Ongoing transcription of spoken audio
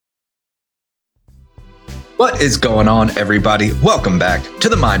What is going on, everybody? Welcome back to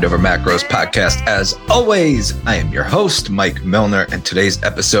the Mind Over Macros podcast. As always, I am your host, Mike Milner, and today's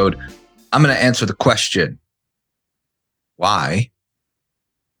episode, I'm going to answer the question, why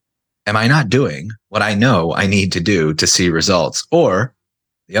am I not doing what I know I need to do to see results? Or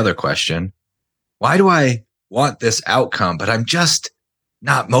the other question, why do I want this outcome, but I'm just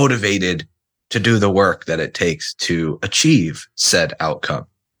not motivated to do the work that it takes to achieve said outcome?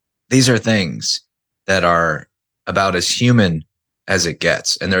 These are things that are about as human as it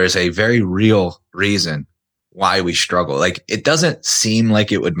gets. And there is a very real reason why we struggle. Like, it doesn't seem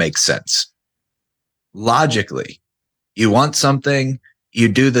like it would make sense. Logically, you want something, you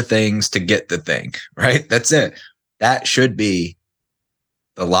do the things to get the thing, right? That's it. That should be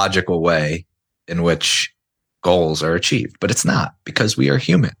the logical way in which goals are achieved, but it's not, because we are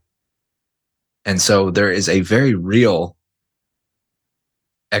human. And so there is a very real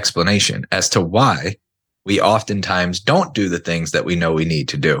explanation as to why we oftentimes don't do the things that we know we need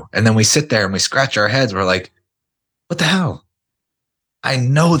to do. And then we sit there and we scratch our heads. We're like, what the hell? I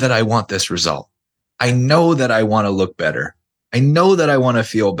know that I want this result. I know that I want to look better. I know that I want to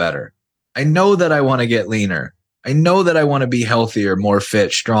feel better. I know that I want to get leaner. I know that I want to be healthier, more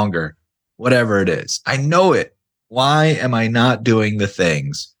fit, stronger, whatever it is. I know it. Why am I not doing the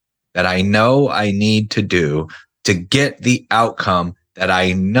things that I know I need to do to get the outcome that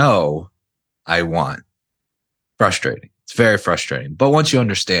I know I want? Frustrating. It's very frustrating. But once you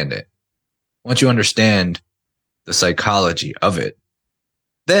understand it, once you understand the psychology of it,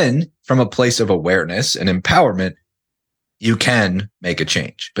 then from a place of awareness and empowerment, you can make a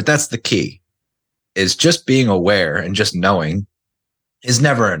change. But that's the key, is just being aware and just knowing is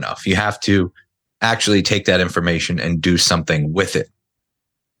never enough. You have to actually take that information and do something with it.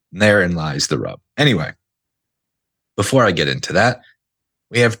 And therein lies the rub. Anyway, before I get into that,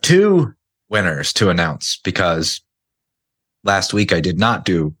 we have two winners to announce, because last week I did not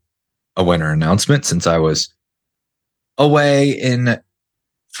do a winner announcement since I was away in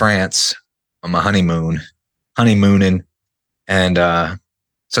France on my honeymooning. And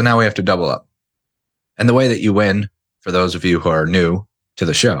so now we have to double up. And the way that you win, for those of you who are new to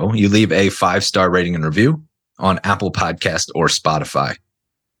the show, you leave a 5-star rating and review on Apple Podcast or Spotify.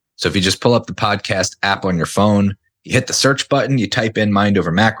 So if you just pull up the podcast app on your phone, you hit the search button, you type in Mind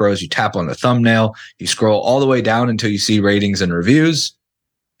Over Macros, you tap on the thumbnail, you scroll all the way down until you see ratings and reviews,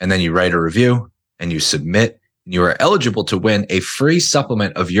 and then you write a review and you submit, and you are eligible to win a free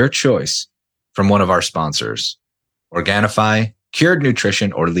supplement of your choice from one of our sponsors, Organifi, Cured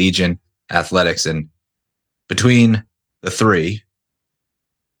Nutrition, or Legion Athletics. And between the three,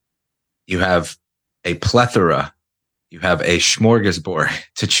 you have a plethora, you have a smorgasbord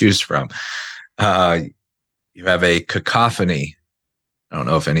to choose from. You have a cacophony. I don't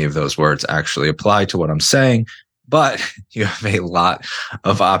know if any of those words actually apply to what I'm saying, but you have a lot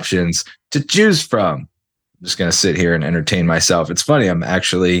of options to choose from. I'm just going to sit here and entertain myself. It's funny, I'm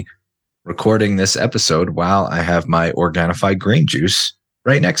actually recording this episode while I have my Organifi green juice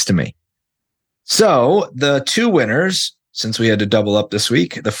right next to me. So the two winners, since we had to double up this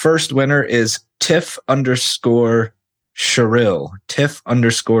week, the first winner is Tiff_Sherrill.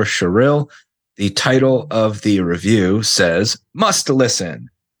 Tiff_Sherrill. The title of the review says, "Must listen."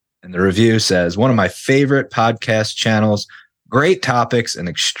 And the review says, "One of my favorite podcast channels, great topics and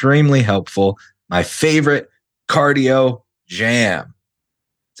extremely helpful. My favorite cardio jam."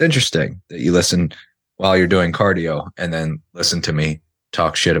 It's interesting that you listen while you're doing cardio and then listen to me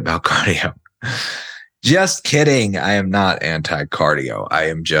talk shit about cardio. Just kidding. I am not anti-cardio. I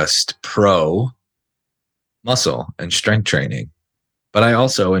am just pro muscle and strength training. But I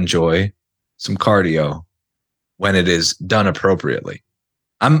also enjoy some cardio when it is done appropriately.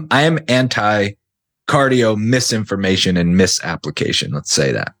 I am anti-cardio misinformation and misapplication. Let's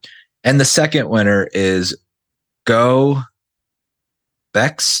say that. And the second winner is Go.Bex,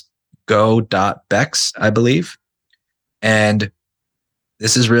 I believe. And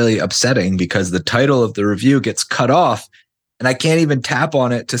this is really upsetting because the title of the review gets cut off and I can't even tap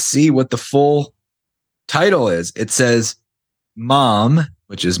on it to see what the full title is. It says, "Mom,"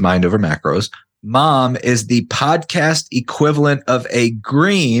 which is Mind Over Macros, "Mom is the podcast equivalent of a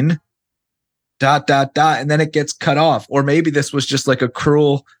green ... And then it gets cut off. Or maybe this was just like a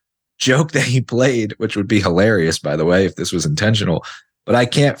cruel joke that he played, which would be hilarious, by the way, if this was intentional. But I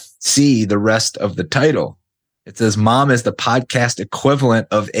can't see the rest of the title. It says, "Mom is the podcast equivalent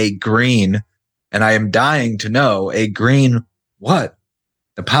of a green." And I am dying to know, a green what?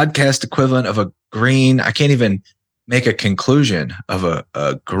 The podcast equivalent of a green. I can't even make a conclusion of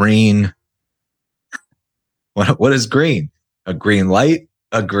a green. What is green? A green light?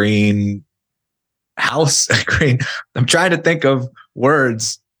 A green house, green. I'm trying to think of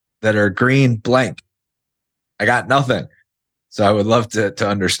words that are green blank. I got nothing. So I would love to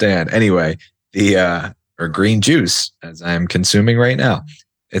understand. Anyway, or green juice, as I am consuming right now.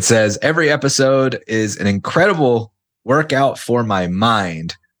 It says, every episode is an incredible workout for my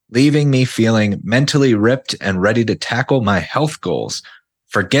mind, leaving me feeling mentally ripped and ready to tackle my health goals.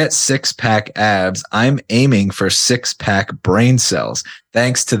 Forget six-pack abs. I'm aiming for six-pack brain cells.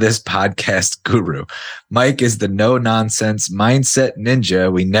 Thanks to this podcast guru. Mike is the no-nonsense mindset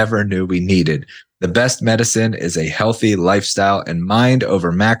ninja we never knew we needed. The best medicine is a healthy lifestyle, and mind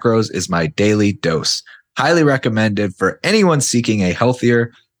over macros is my daily dose. Highly recommended for anyone seeking a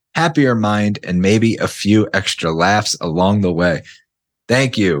healthier, happier mind and maybe a few extra laughs along the way.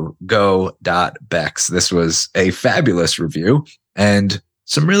 Thank you, go.bex. This was a fabulous review and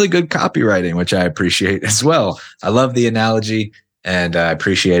some really good copywriting, which I appreciate as well. I love the analogy and I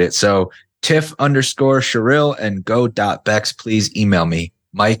appreciate it. So Tiff_Sherrill and go.bex, please email me,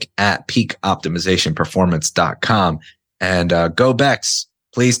 Mike@peakoptimizationperformance.com. And go Bex,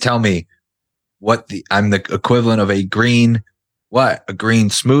 please tell me I'm the equivalent of a green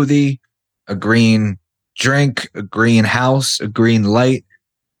smoothie, a green drink, a green house, a green light,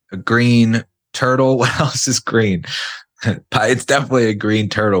 a green turtle. What else is green? It's definitely a green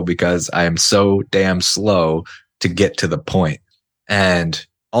turtle because I am so damn slow to get to the point. And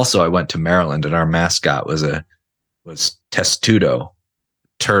also I went to Maryland and our mascot was Testudo.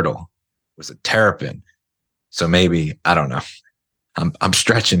 Turtle was a terrapin. So maybe, I don't know. I'm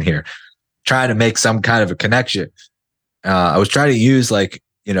stretching here, trying to make some kind of a connection. I was trying to use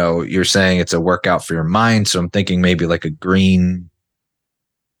you're saying it's a workout for your mind. So I'm thinking maybe like a green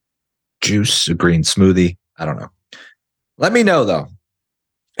juice, a green smoothie. I don't know. Let me know though.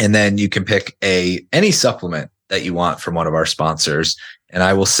 And then you can pick any supplement that you want from one of our sponsors and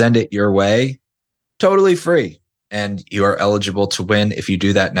I will send it your way totally free. And you are eligible to win if you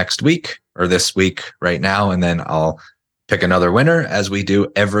do that next week or this week right now. And then I'll pick another winner as we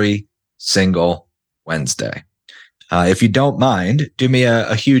do every single Wednesday. If you don't mind, do me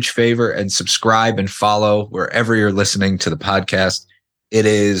a huge favor and subscribe and follow wherever you're listening to the podcast. It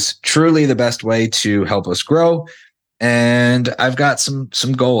is truly the best way to help us grow. And I've got some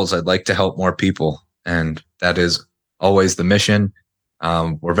goals. I'd like to help more people. And that is always the mission.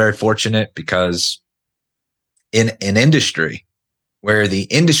 We're very fortunate because in an industry where the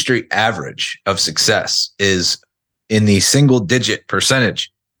industry average of success is in the single digit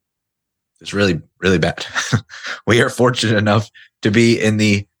percentage, it's really, really bad. We are fortunate enough to be in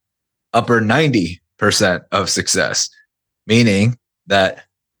the upper 90% of success, meaning that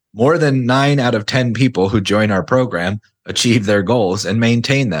more than 9 out of 10 people who join our program achieve their goals and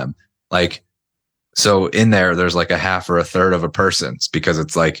maintain them. So in there's like a half or a third of a person's because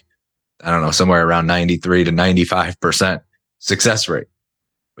it's somewhere around 93 to 95% success rate,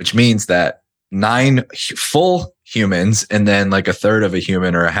 which means that 9 full humans and then like a third of a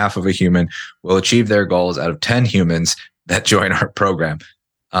human or a half of a human will achieve their goals out of 10 humans that join our program.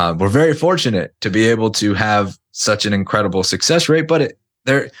 We're very fortunate to be able to have such an incredible success rate, but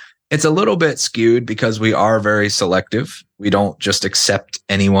it's a little bit skewed because we are very selective. We don't just accept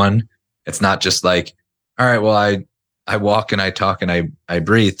anyone. It's not just like, all right, well, I walk and I talk and I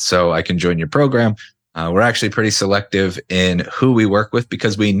breathe so I can join your program. We're actually pretty selective in who we work with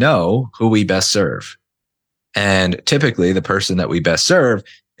because we know who we best serve. And typically the person that we best serve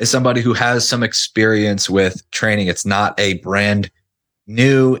is somebody who has some experience with training. It's not a brand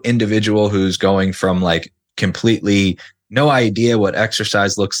new individual who's going from completely no idea what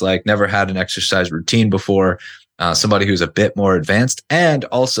exercise looks like, never had an exercise routine before, somebody who's a bit more advanced, and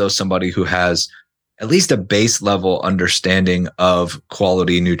also somebody who has at least a base level understanding of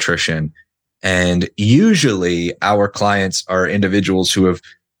quality nutrition. And usually our clients are individuals who have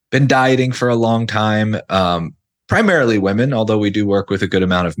been dieting for a long time, primarily women, although we do work with a good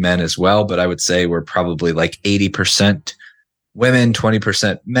amount of men as well. But I would say we're probably 80% women,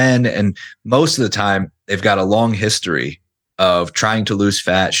 20% men. And most of the time they've got a long history of trying to lose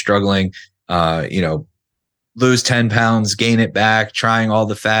fat, struggling, lose 10 pounds, gain it back, trying all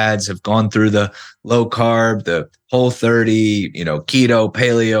the fads, have gone through the low carb, the Whole30, keto,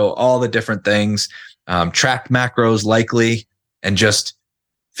 paleo, all the different things, tracked macros likely, and just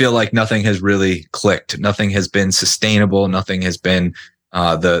feel like nothing has really clicked. Nothing has been sustainable. Nothing has been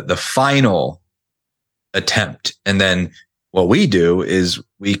the final attempt. And then what we do is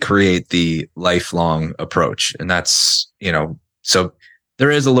we create the lifelong approach. And that's, so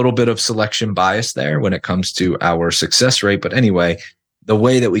there is a little bit of selection bias there when it comes to our success rate. But anyway, the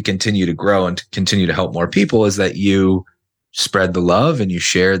way that we continue to grow and to continue to help more people is that you spread the love and you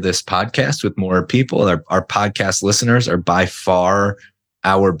share this podcast with more people. Our podcast listeners are by far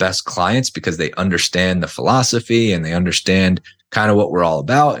our best clients because they understand the philosophy and they understand kind of what we're all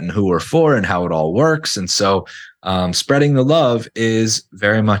about and who we're for and how it all works. And so spreading the love is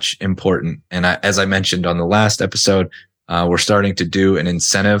very much important. And as I mentioned on the last episode, we're starting to do an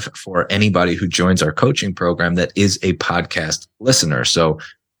incentive for anybody who joins our coaching program that is a podcast listener. So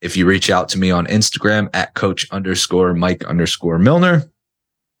if you reach out to me on Instagram at coach_Mike_Milner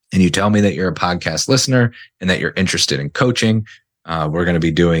and you tell me that you're a podcast listener and that you're interested in coaching, we're going to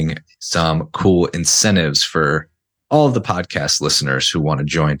be doing some cool incentives for all of the podcast listeners who want to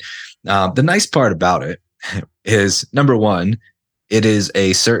join. The nice part about it is, number one, it is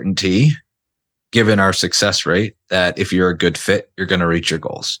a certainty, given our success rate, that if you're a good fit, you're going to reach your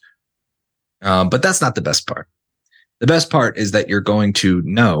goals. But that's not the best part. The best part is that you're going to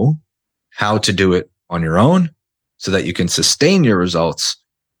know how to do it on your own so that you can sustain your results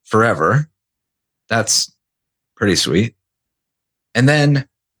forever. That's pretty sweet. And then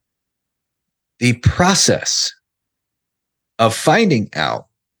the process of finding out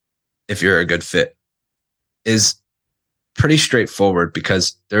if you're a good fit is pretty straightforward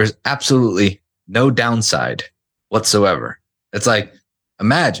because there's absolutely no downside whatsoever. It's like,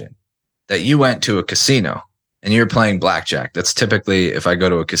 imagine that you went to a casino and you're playing blackjack. That's typically, if I go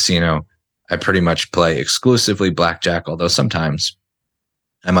to a casino, I pretty much play exclusively blackjack, although sometimes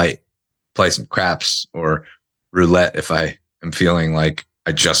I might play some craps or roulette if I am feeling like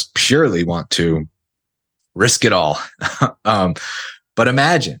I just purely want to risk it all. But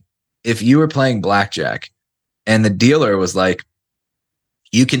imagine if you were playing blackjack and the dealer was like,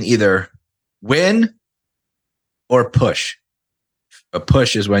 you can either win or push. A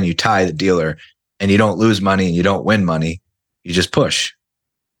push is when you tie the dealer and you don't lose money and you don't win money. You just push.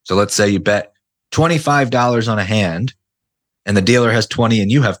 So let's say you bet $25 on a hand and the dealer has 20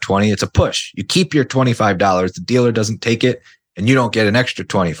 and you have 20. It's a push. You keep your $25. The dealer doesn't take it and you don't get an extra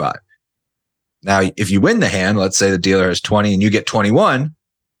 25. Now, if you win the hand, let's say the dealer has 20 and you get 21,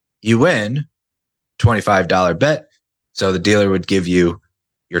 you win $25 bet. So the dealer would give you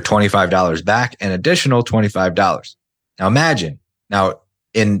your $25 back, an additional $25. Now imagine,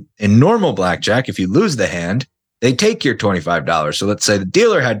 in normal blackjack, if you lose the hand, they take your $25. So let's say the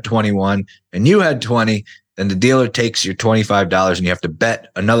dealer had 21 and you had 20, then the dealer takes your $25 and you have to bet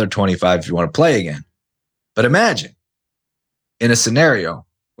another 25 if you want to play again. But imagine in a scenario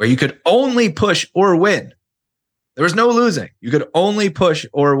where you could only push or win. There was no losing. You could only push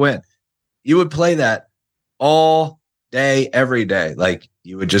or win. You would play that all day, every day. Like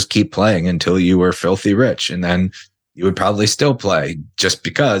you would just keep playing until you were filthy rich. And then you would probably still play just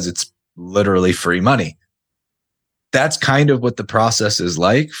because it's literally free money. That's kind of what the process is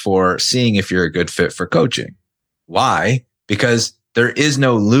like for seeing if you're a good fit for coaching. Why? Because there is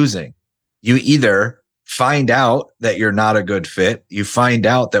no losing. You either find out that you're not a good fit, you find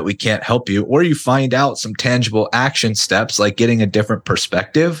out that we can't help you, or you find out some tangible action steps like getting a different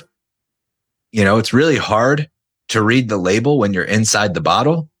perspective. You know, it's really hard to read the label when you're inside the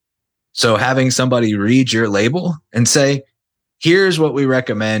bottle. So having somebody read your label and say, here's what we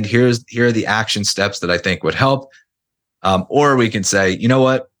recommend. Here are the action steps that I think would help. Or we can say, you know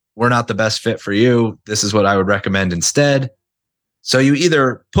what? We're not the best fit for you. This is what I would recommend instead. So you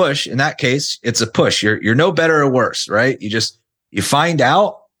either push, in that case, it's a push. You're no better or worse, right? You find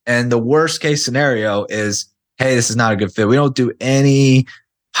out. And the worst case scenario is, hey, this is not a good fit. We don't do any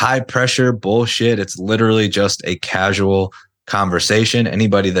high pressure bullshit. It's literally just a casual conversation.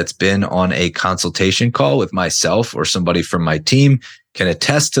 Anybody that's been on a consultation call with myself or somebody from my team can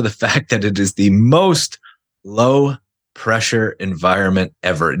attest to the fact that it is the most low pressure environment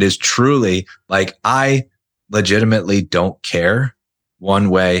ever. It is truly like, I legitimately don't care one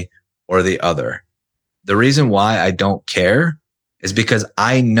way or the other. The reason why I don't care is because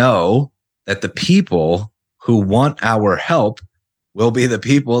I know that the people who want our help will be the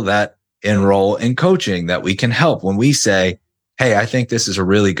people that enroll in coaching that we can help. When we say, hey, I think this is a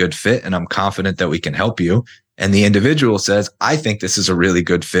really good fit and I'm confident that we can help you. And the individual says, I think this is a really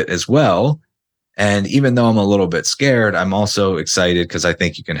good fit as well. And even though I'm a little bit scared, I'm also excited because I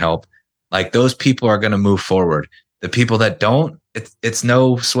think you can help. Like, those people are going to move forward. The people that don't, it's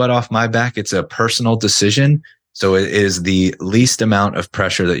no sweat off my back. It's a personal decision. So it is the least amount of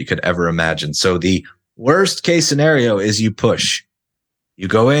pressure that you could ever imagine. So the worst case scenario is you push. You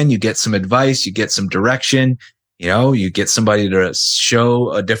go in, you get some advice, you get some direction, you get somebody to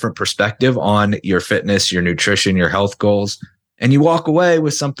show a different perspective on your fitness, your nutrition, your health goals, and you walk away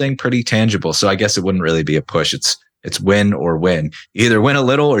with something pretty tangible. So I guess it wouldn't really be a push. It's win or win. You either win a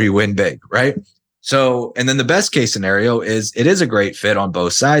little or you win big, right? So, and then the best case scenario is it is a great fit on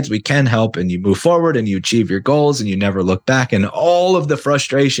both sides. We can help and you move forward and you achieve your goals and you never look back, and all of the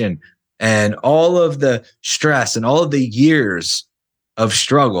frustration and all of the stress and all of the years of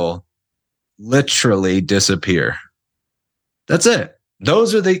struggle literally disappear. That's it.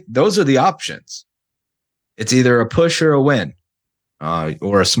 Those are the options. It's either a push or a win,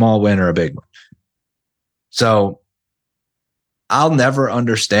 or a small win or a big one. So I'll never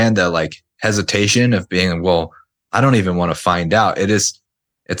understand the like hesitation of being, well, I don't even want to find out. It's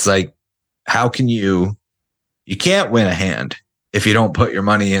like, how can you can't win a hand if you don't put your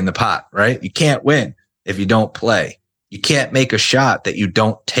money in the pot, right? You can't win if you don't play. You can't make a shot that you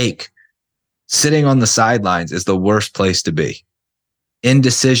don't take. Sitting on the sidelines is the worst place to be.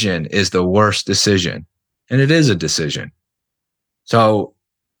 Indecision is the worst decision, and it is a decision. So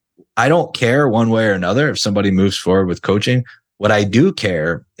I don't care one way or another if somebody moves forward with coaching. What I do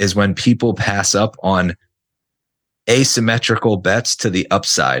care is when people pass up on asymmetrical bets to the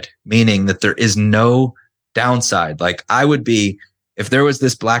upside, meaning that there is no downside. Like I would be, if there was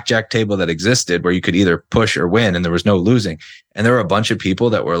this blackjack table that existed where you could either push or win and there was no losing, and there were a bunch of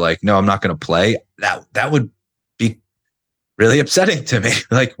people that were like, no, I'm not going to play, that would be really upsetting to me.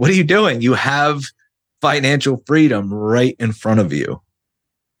 Like, what are you doing? You have financial freedom right in front of you.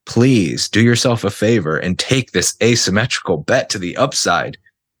 Please do yourself a favor and take this asymmetrical bet to the upside.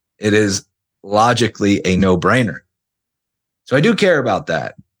 It is logically a no-brainer. So I do care about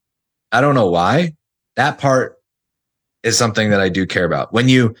that. I don't know why. That part is something that I do care about. When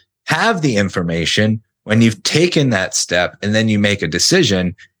you have the information, when you've taken that step and then you make a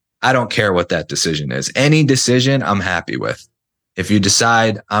decision, I don't care what that decision is. Any decision I'm happy with. If you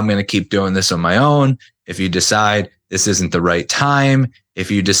decide I'm going to keep doing this on my own, if you decide this isn't the right time, if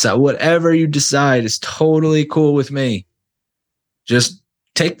you decide whatever you decide is totally cool with me, just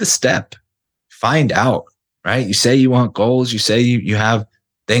take the step, find out, right? You say you want goals. You say you have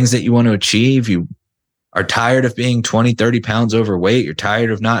things that you want to achieve. You are tired of being 20, 30 pounds overweight. You're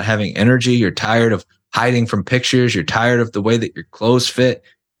tired of not having energy. You're tired of hiding from pictures. You're tired of the way that your clothes fit.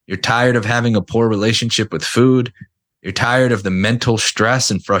 You're tired of having a poor relationship with food. You're tired of the mental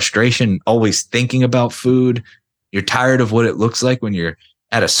stress and frustration, always thinking about food. You're tired of what it looks like when you're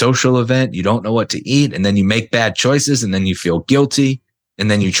at a social event, you don't know what to eat, and then you make bad choices, and then you feel guilty, and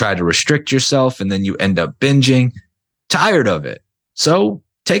then you try to restrict yourself, and then you end up binging. Tired of it. So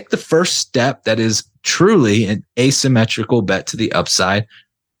take the first step that is truly an asymmetrical bet to the upside.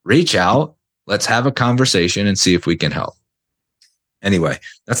 Reach out. Let's have a conversation and see if we can help. Anyway,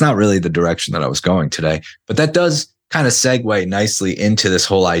 that's not really the direction that I was going today, but that does kind of segue nicely into this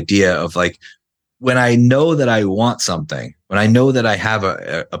whole idea of like, when I know that I want something, when I know that I have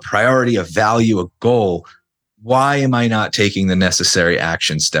a priority, a value, a goal, why am I not taking the necessary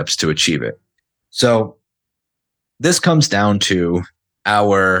action steps to achieve it? So this comes down to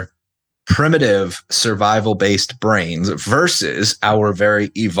our primitive survival-based brains versus our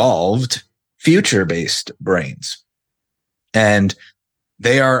very evolved future-based brains. And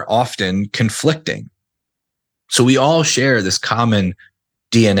they are often conflicting. So we all share this common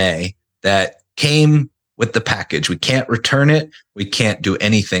DNA that came with the package. We can't return it. We can't do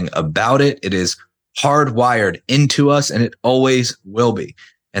anything about it. It is hardwired into us, and it always will be.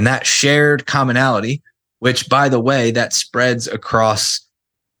 And that shared commonality, which, by the way, that spreads across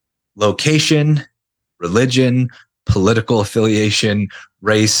location, religion, political affiliation,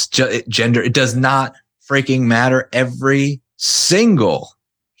 race, gender. It does not freaking matter. Every single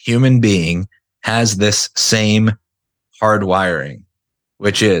human being has this same hardwiring,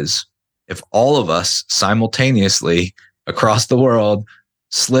 which is, if all of us simultaneously across the world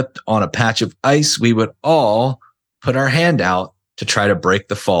slipped on a patch of ice, we would all put our hand out to try to break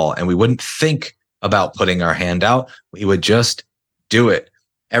the fall. And we wouldn't think about putting our hand out. We would just do it.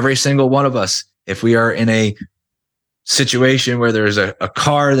 Every single one of us, if we are in a situation where there's a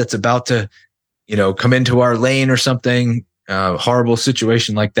car that's about to, come into our lane or something, horrible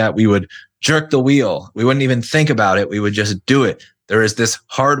situation like that, we would jerk the wheel. We wouldn't even think about it. We would just do it. There is this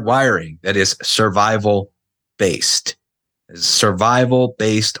hard wiring that is survival based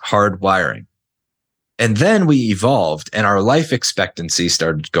hard wiring. And then we evolved and our life expectancy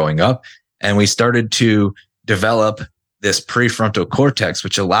started going up, and we started to develop this prefrontal cortex,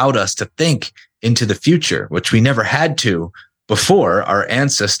 which allowed us to think into the future, which we never had to before. Our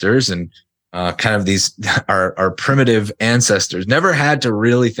ancestors and kind of these, our primitive ancestors never had to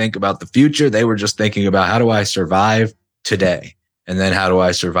really think about the future. They were just thinking about, how do I survive today? And then how do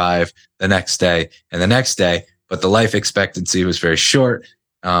I survive the next day and the next day? But the life expectancy was very short.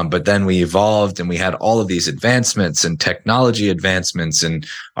 But then we evolved and we had all of these advancements and technology advancements, and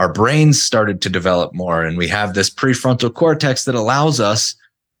our brains started to develop more. And we have this prefrontal cortex that allows us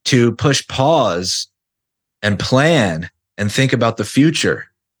to push pause and plan and think about the future.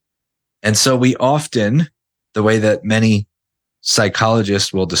 And so we often, the way that many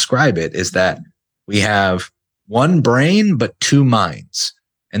psychologists will describe it, is that we have one brain, but two minds.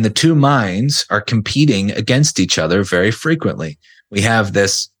 And the two minds are competing against each other very frequently. We have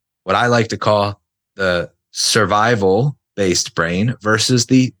this, what I like to call the survival-based brain versus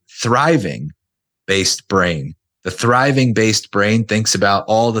the thriving-based brain. The thriving-based brain thinks about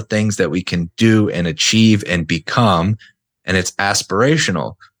all the things that we can do and achieve and become, and it's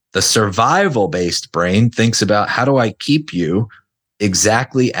aspirational. The survival-based brain thinks about, how do I keep you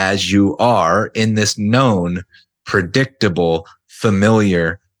exactly as you are in this known, predictable,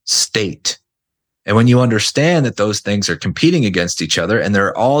 familiar state? And when you understand that those things are competing against each other and there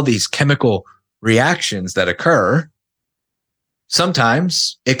are all these chemical reactions that occur,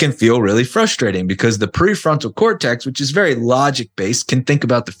 sometimes it can feel really frustrating because the prefrontal cortex, which is very logic-based, can think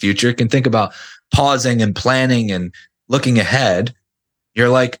about the future, can think about pausing and planning and looking ahead. You're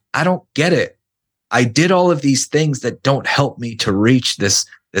like, I don't get it. I did all of these things that don't help me to reach this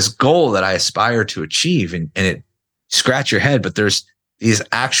goal that I aspire to achieve. And it scratch your head, but there's these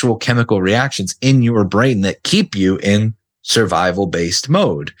actual chemical reactions in your brain that keep you in survival-based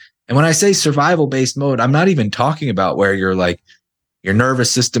mode. And when I say survival-based mode, I'm not even talking about where you're like, your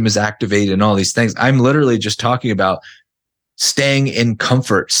nervous system is activated and all these things. I'm literally just talking about staying in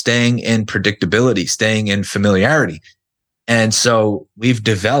comfort, staying in predictability, staying in familiarity. And so we've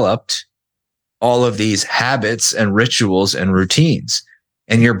developed all of these habits and rituals and routines,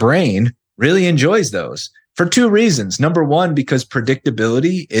 and your brain really enjoys those for two reasons. Number one, because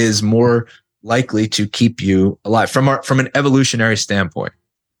predictability is more likely to keep you alive from an evolutionary standpoint.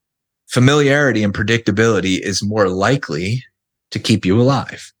 Familiarity and predictability is more likely to keep you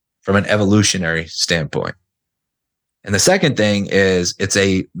alive from an evolutionary standpoint. And the second thing is it's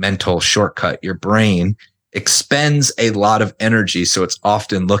a mental shortcut. Your brain expends a lot of energy, so it's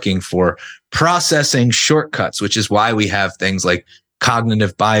often looking for processing shortcuts, which is why we have things like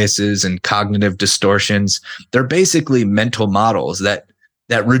cognitive biases and cognitive distortions. They're basically mental models that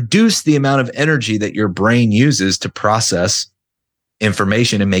reduce the amount of energy that your brain uses to process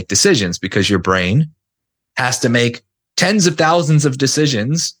information and make decisions, because your brain has to make tens of thousands of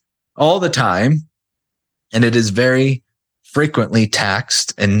decisions all the time, and it is very frequently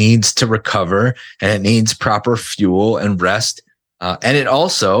taxed and needs to recover, and it needs proper fuel and rest. And it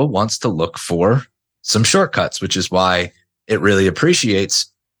also wants to look for some shortcuts, which is why it really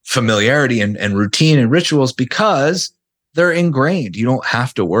appreciates familiarity and routine and rituals, because they're ingrained. You don't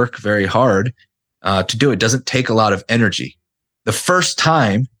have to work very hard to do it. It doesn't take a lot of energy. The first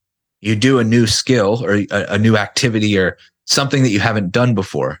time you do a new skill or a new activity or something that you haven't done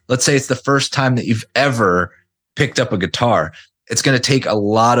before, let's say it's the first time that you've ever picked up a guitar, it's going to take a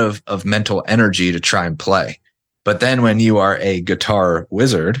lot of mental energy to try and play. But then when you are a guitar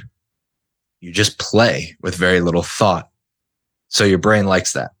wizard, you just play with very little thought. So your brain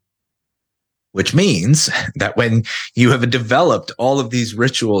likes that, which means that when you have developed all of these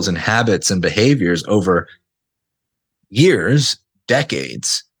rituals and habits and behaviors over years,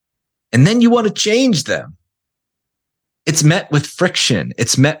 decades, and then you want to change them, it's met with friction.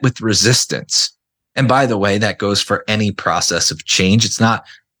 It's met with resistance. And by the way, that goes for any process of change. It's not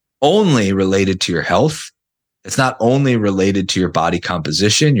only related to your health. It's not only related to your body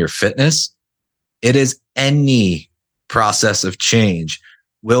composition, your fitness. It is any process of change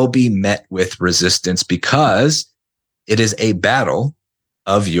will be met with resistance, because it is a battle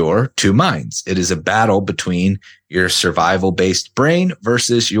of your two minds. It is a battle between your survival-based brain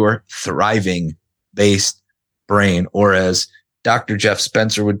versus your thriving-based brain, or as Dr. Jeff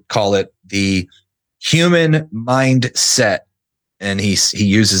Spencer would call it, the human mindset. And he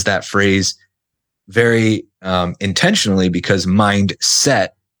uses that phrase very intentionally, because mindset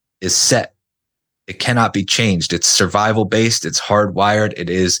is set. It cannot be changed. It's survival based. It's hardwired. It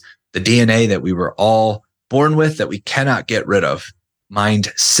is the DNA that we were all born with that we cannot get rid of.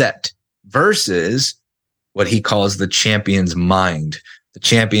 Mindset versus what he calls the champion's mind. The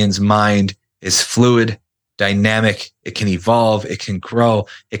champion's mind is fluid, dynamic. It can evolve. It can grow.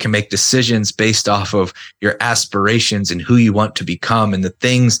 It can make decisions based off of your aspirations and who you want to become and the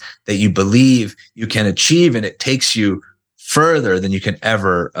things that you believe you can achieve. And it takes you further than you can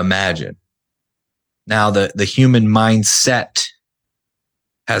ever imagine. Now, the human mindset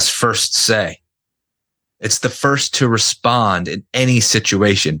has first say. It's the first to respond in any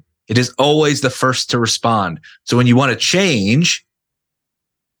situation. It is always the first to respond. So when you want to change,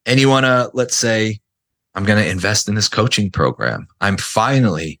 And you want to, let's say, I'm going to invest in this coaching program. I'm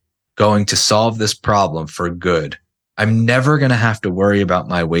finally going to solve this problem for good. I'm never going to have to worry about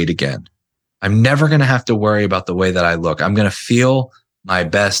my weight again. I'm never going to have to worry about the way that I look. I'm going to feel my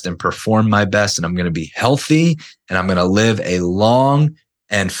best and perform my best, and I'm going to be healthy, and I'm going to live a long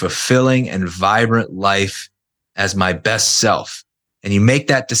and fulfilling and vibrant life as my best self. And you make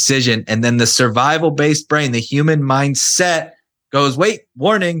that decision, and then the survival-based brain, the human mindset goes, wait,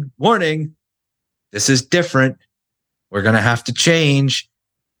 warning, warning. This is different. We're going to have to change.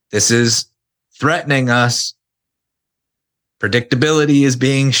 This is threatening us. Predictability is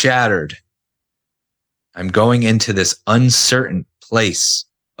being shattered. I'm going into this uncertain place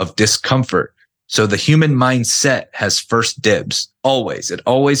of discomfort. So the human mindset has first dibs. Always. It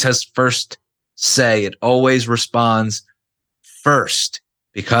always has first say. It always responds first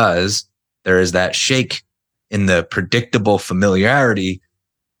because there is that shake in the predictable familiarity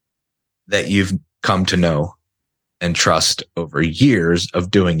that you've come to know and trust over years of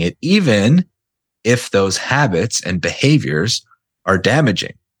doing it, even if those habits and behaviors are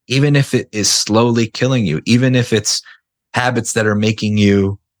damaging, even if it is slowly killing you, even if it's habits that are making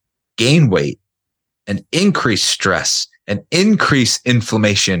you gain weight and increase stress and increase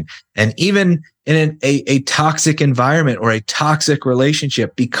inflammation, and even in a toxic environment or a toxic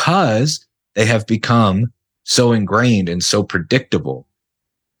relationship, because they have become so ingrained and so predictable.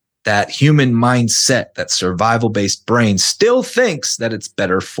 That human mindset, that survival-based brain still thinks that it's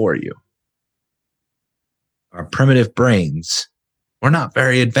better for you. Our primitive brains, we're not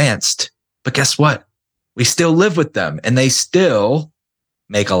very advanced, but guess what? We still live with them, and they still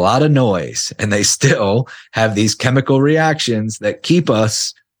make a lot of noise, and they still have these chemical reactions that keep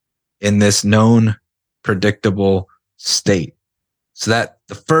us in this known predictable state. So that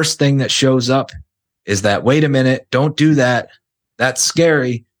the first thing that shows up is that, wait a minute, don't do that. That's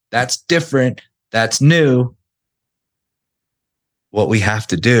scary. That's different. That's new. What we have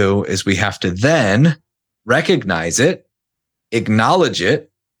to do is we have to then recognize it, acknowledge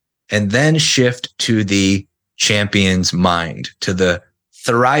it, and then shift to the champion's mind, to the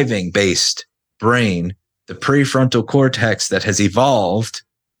thriving-based brain, the prefrontal cortex that has evolved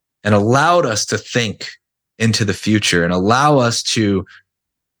and allowed us to think into the future and allow us to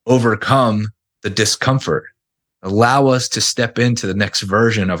overcome the discomfort. Allow us to step into the next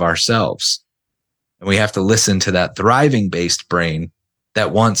version of ourselves. And we have to listen to that thriving-based brain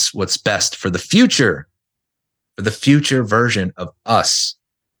that wants what's best for the future version of us.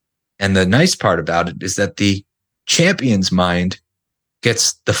 And the nice part about it is that the champion's mind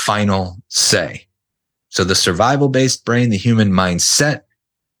gets the final say. So the survival-based brain, the human mindset,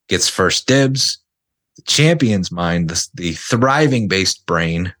 gets first dibs. The champion's mind, the thriving-based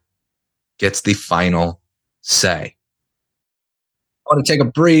brain, gets the final say. I want to take a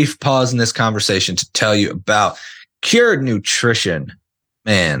brief pause in this conversation to tell you about Cured Nutrition.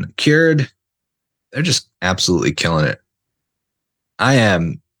 Man, Cured, they're just absolutely killing it. I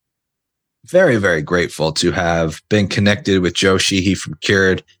am very, very grateful to have been connected with Joe Sheehy from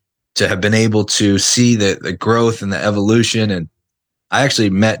Cured, to have been able to see the growth and the evolution. And I actually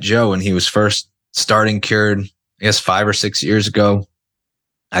met Joe when he was first starting Cured, I guess 5 or 6 years ago.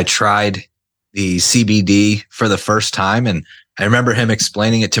 I tried the CBD for the first time, and I remember him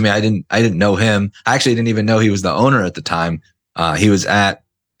explaining it to me. I didn't know him. I actually didn't even know he was the owner at the time. He was at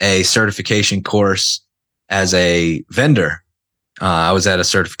a certification course as a vendor. I was at a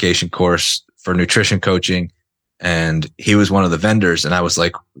certification course for nutrition coaching, and he was one of the vendors. And I was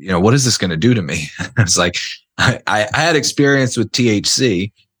like, what is this going to do to me? I was like, I had experience with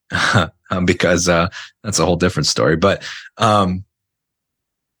THC because that's a whole different story. But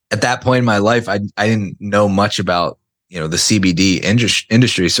at that point in my life, I didn't know much about, the CBD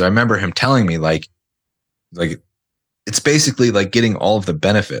industry. So I remember him telling me like it's basically like getting all of the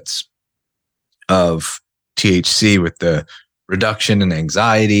benefits of THC with the reduction in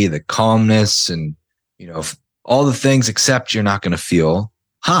anxiety, the calmness, and, all the things, except you're not going to feel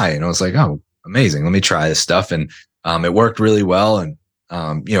high. And I was like, oh, amazing. Let me try this stuff. And it worked really well. And,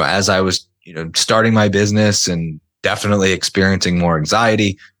 as I was, starting my business and definitely experiencing more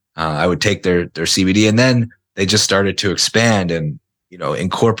anxiety, I would take their CBD, and then they just started to expand and,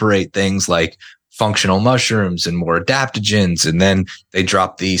 incorporate things like functional mushrooms and more adaptogens. And then they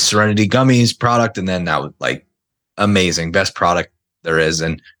dropped the Serenity Gummies product. And then that was like amazing, best product there is.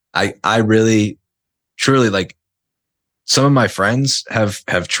 And I really, truly, like, some of my friends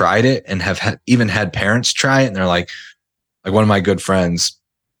have tried it and have even had parents try it. And they're like one of my good friends,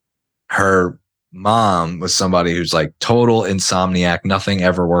 her mom was somebody who's like total insomniac. Nothing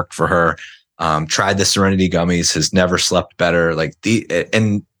ever worked for her. Tried the Serenity Gummies, has never slept better.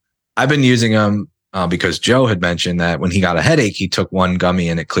 And I've been using them because Joe had mentioned that when he got a headache, he took one gummy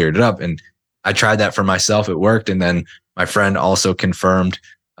and it cleared it up. And I tried that for myself. It worked. And then my friend also confirmed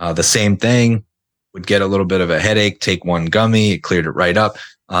the same thing. Would get a little bit of a headache, take one gummy, it cleared it right up.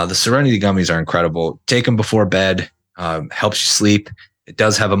 The Serenity gummies are incredible. Take them before bed, helps you sleep. It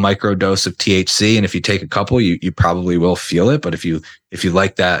does have a micro dose of THC, and if you take a couple, you probably will feel it. But if you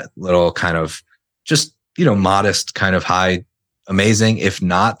like that little kind of just modest kind of high, amazing. If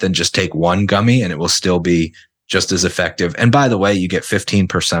not, then just take one gummy, and it will still be just as effective. And by the way, you get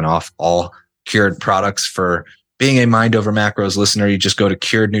 15% off all Cured products for being a Mind Over Macros listener. You just go to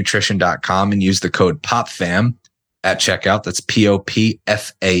curednutrition.com and use the code POPFAM at checkout. That's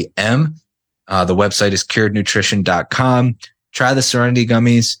POPFAM. The website is curednutrition.com. Try the Serenity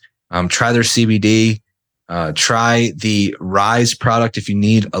gummies. Try their CBD. Try the Rise product if you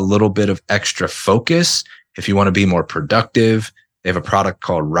need a little bit of extra focus. If you want to be more productive, they have a product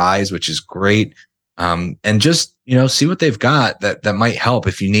called Rise, which is great. And just, see what they've got that might help.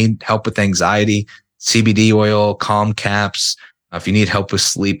 If you need help with anxiety, CBD oil, Calm Caps. If you need help with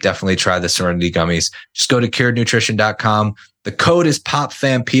sleep, definitely try the Serenity gummies. Just go to curednutrition.com. The code is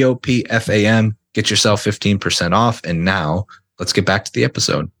POPFAM, POPFAM. Get yourself 15% off. And now let's get back to the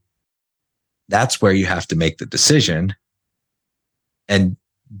episode. That's where you have to make the decision and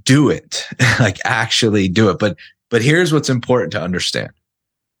do it, like actually do it. But here's what's important to understand.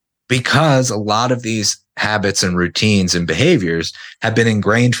 Because a lot of these habits and routines and behaviors have been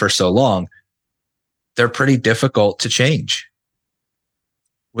ingrained for so long, they're pretty difficult to change,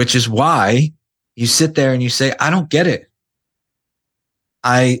 which is why you sit there and you say, I don't get it.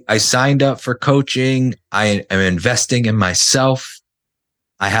 I signed up for coaching. I am investing in myself.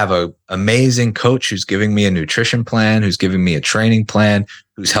 I have an amazing coach who's giving me a nutrition plan, who's giving me a training plan,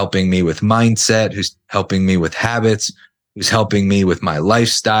 who's helping me with mindset, who's helping me with habits, who's helping me with my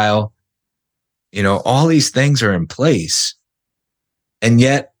lifestyle. All these things are in place. And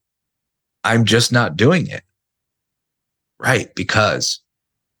yet I'm just not doing it. Right. Because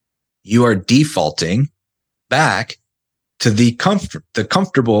you are defaulting back to the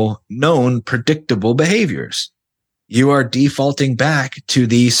comfortable, known, predictable behaviors. You are defaulting back to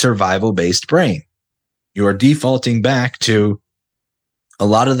the survival-based brain. You are defaulting back to a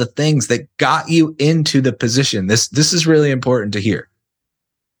lot of the things that got you into the position. This is really important to hear.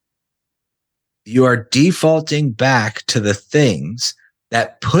 You are defaulting back to the things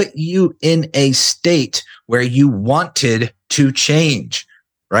that put you in a state where you wanted to change,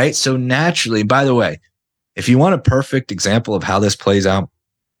 right? So naturally, by the way, if you want a perfect example of how this plays out,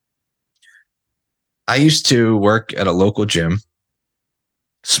 I used to work at a local gym,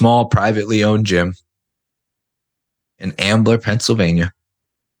 small privately owned gym in Ambler, Pennsylvania,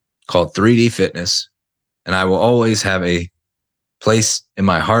 called 3D Fitness. And I will always have a place in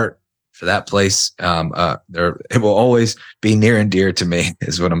my heart for that place. It will always be near and dear to me,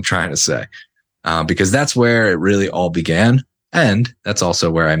 is what I'm trying to say, because that's where it really all began. And that's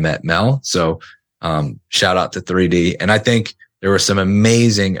also where I met Mel. So shout out to 3D. And I think there were some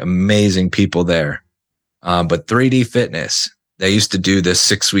amazing, amazing people there. But 3D Fitness, they used to do this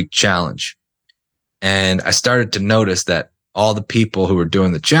 6-week challenge. And I started to notice that all the people who were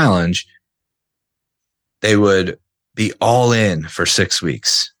doing the challenge, they would be all in for 6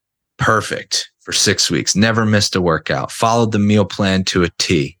 weeks. Perfect for 6 weeks. Never missed a workout. Followed the meal plan to a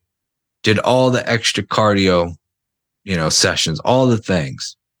T. Did all the extra cardio, sessions, all the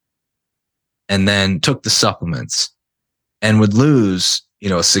things. And then took the supplements and would lose,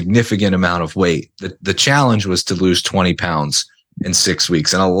 a significant amount of weight. The challenge was to lose 20 pounds in 6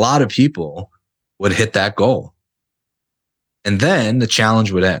 weeks. And a lot of people would hit that goal. And then the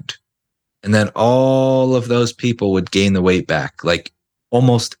challenge would end. And then all of those people would gain the weight back, like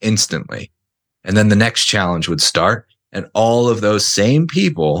almost instantly. And then the next challenge would start. And all of those same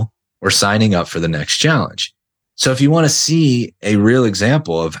people were signing up for the next challenge. So if you want to see a real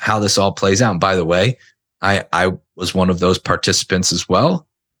example of how this all plays out, and by the way, I was one of those participants as well.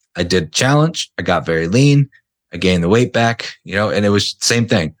 I did challenge. I got very lean. I gained the weight back, and it was the same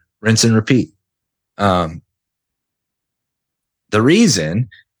thing, rinse and repeat. The reason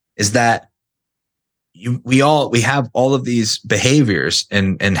is that we have all of these behaviors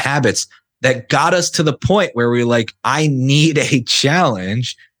and habits that got us to the point where we're like, I need a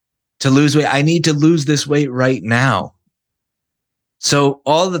challenge to lose weight. I need to lose this weight right now. So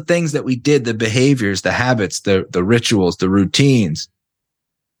all the things that we did, the behaviors, the habits, the rituals, the routines,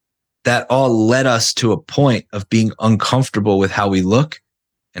 that all led us to a point of being uncomfortable with how we look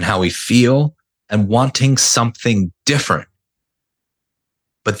and how we feel and wanting something different.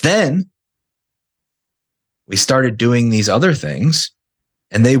 But then we started doing these other things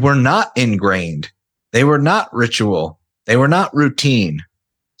and they were not ingrained. They were not ritual. They were not routine.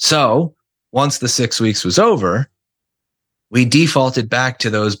 So once the 6 weeks was over, we defaulted back to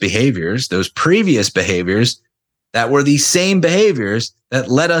those behaviors, those previous behaviors that were the same behaviors that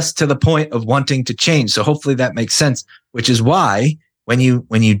led us to the point of wanting to change. So hopefully that makes sense, which is why when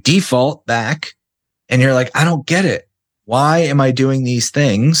you default back and you're like, I don't get it. Why am I doing these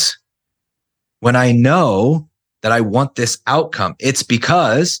things when I know that I want this outcome? It's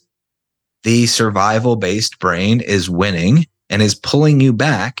because the survival-based brain is winning and is pulling you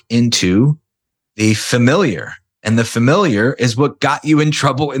back into the familiar. And the familiar is what got you in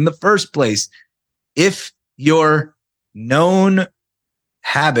trouble in the first place. If your known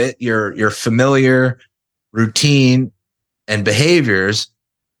habit, your familiar routine and behaviors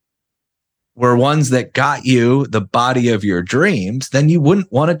were ones that got you the body of your dreams, then you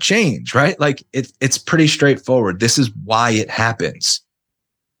wouldn't want to change, right? Like it's pretty straightforward. This is why it happens.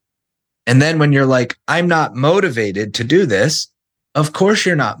 And then when you're like, I'm not motivated to do this, of course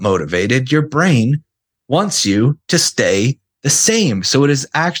you're not motivated. Your brain wants you to stay the same. So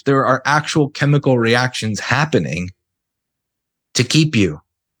there are actual chemical reactions happening to keep you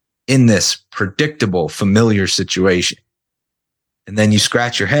in this predictable, familiar situation. And then you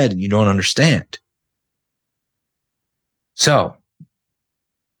scratch your head and you don't understand. So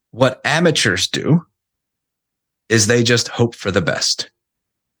what amateurs do is they just hope for the best.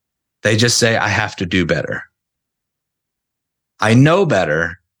 They just say, I have to do better. I know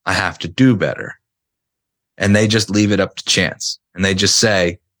better. I have to do better. And they just leave it up to chance. And they just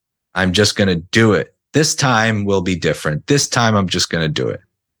say, I'm just going to do it. This time will be different. This time I'm just going to do it.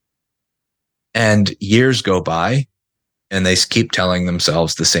 And years go by and they keep telling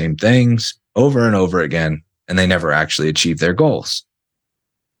themselves the same things over and over again. And they never actually achieve their goals.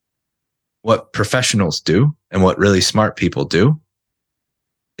 What professionals do and what really smart people do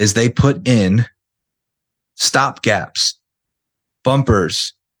is they put in stopgaps,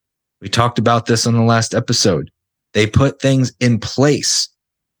 bumpers. We talked about this on the last episode. They put things in place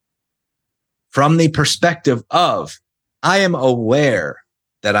from the perspective of, I am aware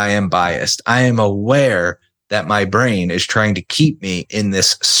that I am biased. I am aware that my brain is trying to keep me in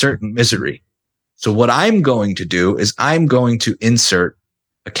this certain misery. So what I'm going to do is I'm going to insert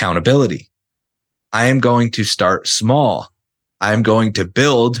accountability. I am going to start small. I'm going to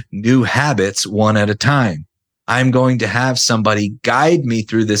build new habits one at a time. I'm going to have somebody guide me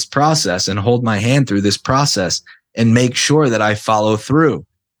through this process and hold my hand through this process and make sure that I follow through.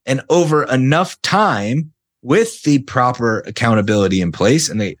 And over enough time with the proper accountability in place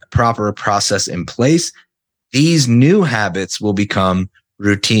and the proper process in place, these new habits will become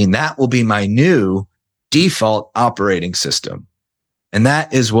routine. That will be my new default operating system. And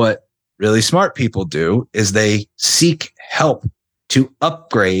that is what really smart people do, is they seek help to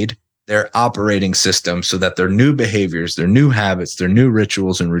upgrade their operating system so that their new behaviors, their new habits, their new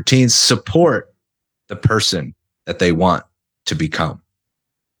rituals and routines support the person that they want to become.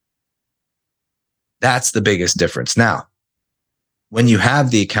 That's the biggest difference. Now, when you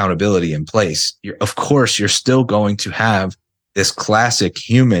have the accountability in place, of course, you're still going to have this classic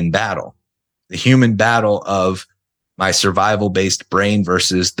human battle, the human battle of my survival-based brain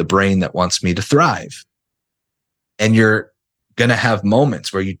versus the brain that wants me to thrive. And you're going to have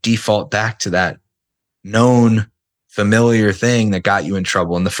moments where you default back to that known familiar thing that got you in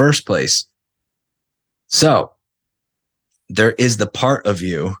trouble in the first place. So there is the part of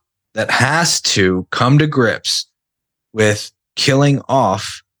you that has to come to grips with killing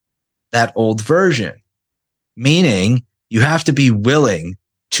off that old version, meaning you have to be willing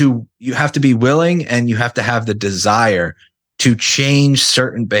and you have to have the desire to change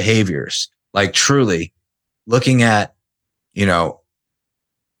certain behaviors. Like truly looking at,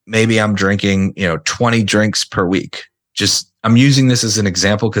 maybe I'm drinking, 20 drinks per week. I'm using this as an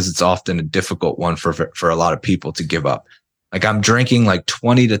example because it's often a difficult one for a lot of people to give up. Like I'm drinking like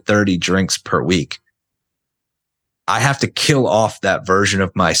 20 to 30 drinks per week. I have to kill off that version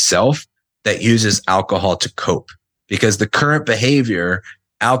of myself that uses alcohol to cope, because the current behavior,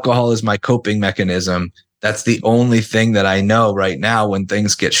 alcohol is my coping mechanism. That's the only thing that I know right now when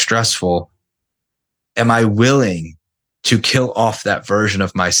things get stressful. Am I willing to kill off that version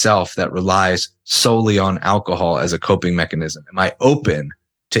of myself that relies solely on alcohol as a coping mechanism? Am I open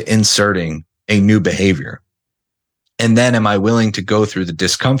to inserting a new behavior? And then am I willing to go through the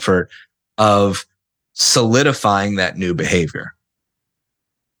discomfort of solidifying that new behavior?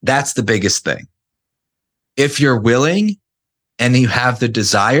 That's the biggest thing. If you're willing and you have the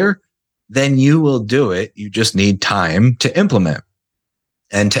desire, then you will do it. You just need time to implement.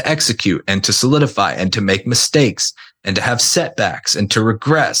 and to execute and to solidify and to make mistakes and to have setbacks and to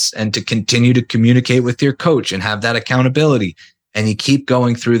regress and to continue to communicate with your coach and have that accountability. And you keep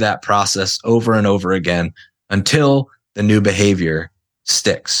going through that process over and over again until the new behavior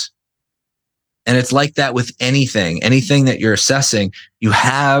sticks. And it's like that with anything that you're assessing. You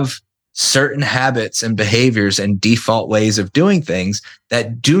have certain habits and behaviors and default ways of doing things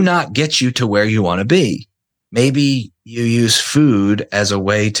that do not get you to where you want to be. Maybe you use food as a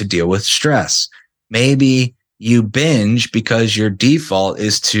way to deal with stress. Maybe you binge because your default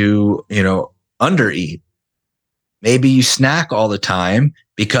is to, undereat. Maybe you snack all the time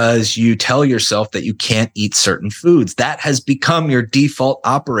because you tell yourself that you can't eat certain foods. That has become your default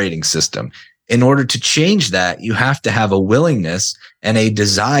operating system. In order to change that, you have to have a willingness and a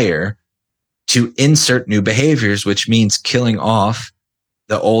desire to insert new behaviors, which means killing off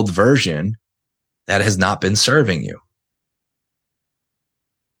the old version that has not been serving you.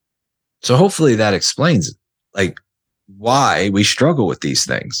 So hopefully that explains why we struggle with these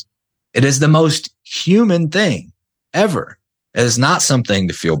things. It is the most human thing ever. It is not something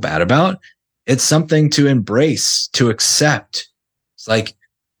to feel bad about. It's something to embrace, to accept. It's like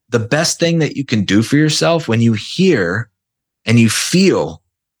the best thing that you can do for yourself when you hear and you feel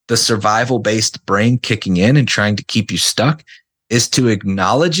the survival-based brain kicking in and trying to keep you stuck is to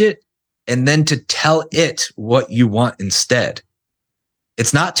acknowledge it and then to tell it what you want instead.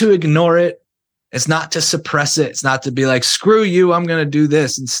 It's not to ignore it. It's not to suppress it. It's not to be like, screw you, I'm going to do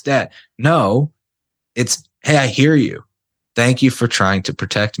this instead. No, it's, hey, I hear you. Thank you for trying to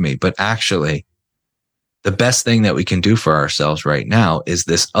protect me. But actually, the best thing that we can do for ourselves right now is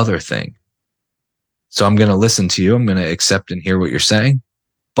this other thing. So I'm going to listen to you. I'm going to accept and hear what you're saying,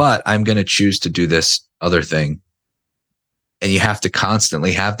 but I'm going to choose to do this other thing. And you have to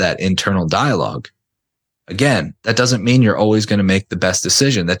constantly have that internal dialogue. Again, that doesn't mean you're always going to make the best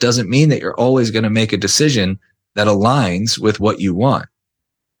decision. That doesn't mean that you're always going to make a decision that aligns with what you want.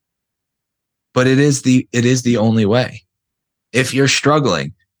 But it is the only way. If you're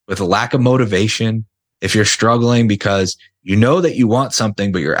struggling with a lack of motivation, if you're struggling because you know that you want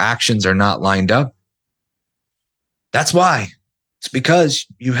something, but your actions are not lined up, that's why. It's because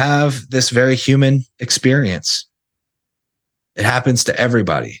you have this very human experience. It happens to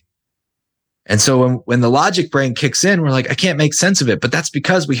everybody. And so when the logic brain kicks in, we're like, I can't make sense of it. But that's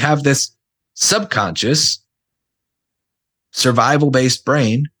because we have this subconscious survival-based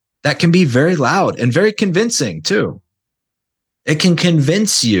brain that can be very loud and very convincing too. It can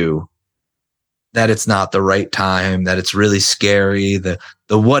convince you that it's not the right time, that it's really scary, the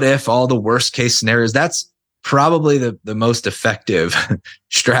what if, all the worst case scenarios. That's probably the most effective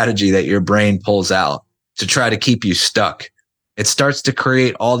strategy that your brain pulls out to try to keep you stuck. It starts to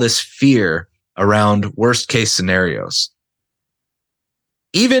create all this fear around worst case scenarios.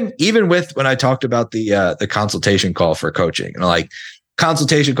 Even with when I talked about the consultation call for coaching,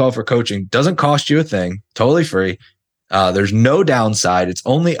 consultation call for coaching doesn't cost you a thing, totally free. There's no downside. It's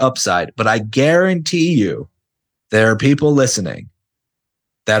only upside. But I guarantee you there are people listening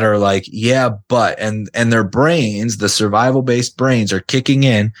that are like, yeah, but, and their brains, the survival-based brains are kicking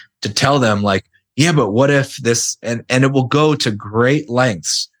in to tell them like, yeah, but what if this, and it will go to great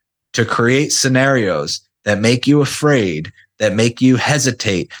lengths to create scenarios that make you afraid, that make you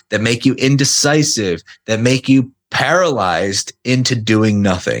hesitate, that make you indecisive, that make you paralyzed into doing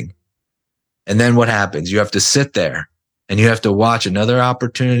nothing. And then what happens? You have to sit there and you have to watch another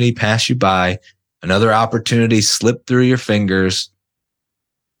opportunity pass you by, another opportunity slip through your fingers.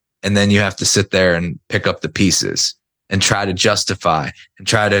 And then you have to sit there and pick up the pieces and try to justify and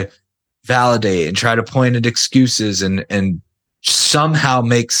try to validate and try to point at excuses and somehow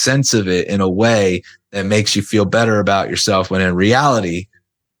make sense of it in a way that makes you feel better about yourself, when in reality,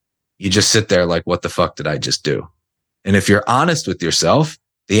 you just sit there like, what the fuck did I just do? And if you're honest with yourself,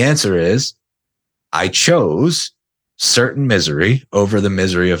 the answer is, I chose certain misery over the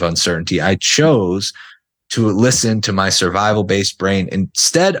misery of uncertainty. I chose to listen to my survival-based brain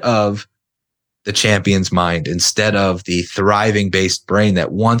instead of the champion's mind, instead of the thriving-based brain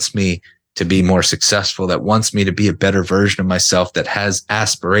that wants me to be more successful, that wants me to be a better version of myself, that has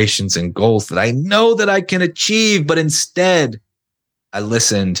aspirations and goals that I know that I can achieve. But instead, I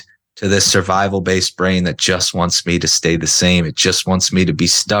listened to this survival-based brain that just wants me to stay the same. It just wants me to be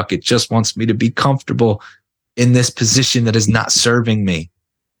stuck. It just wants me to be comfortable in this position that is not serving me.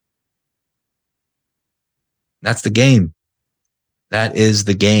 That's the game. That is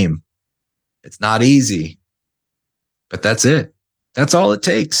the game. It's not easy, but that's it. That's all it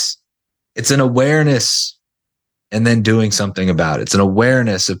takes. It's an awareness and then doing something about it. It's an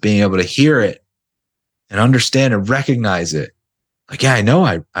awareness of being able to hear it and understand and recognize it. Like, yeah, I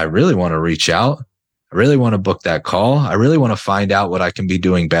know I really want to reach out. I really want to book that call. I really want to find out what I can be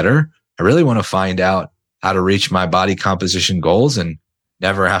doing better. I really want to find out how to reach my body composition goals and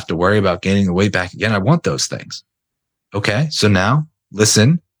never have to worry about gaining the weight back again. I want those things. Okay. So now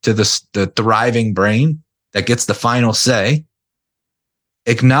listen to the thriving brain that gets the final say.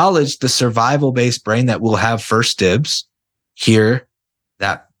 Acknowledge the survival-based brain that will have first dibs. Hear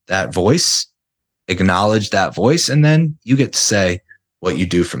that voice, acknowledge that voice, and then you get to say what you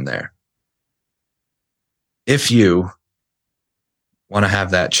do from there. If you want to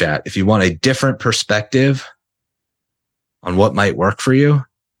have that chat, if you want a different perspective on what might work for you,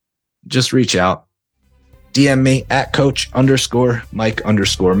 just reach out. DM me at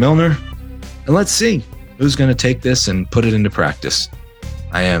coach_Mike_Milner. And let's see who's going to take this and put it into practice.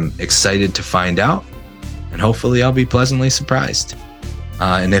 I am excited to find out, and hopefully I'll be pleasantly surprised.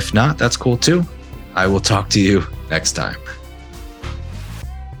 And if not, that's cool too. I will talk to you next time.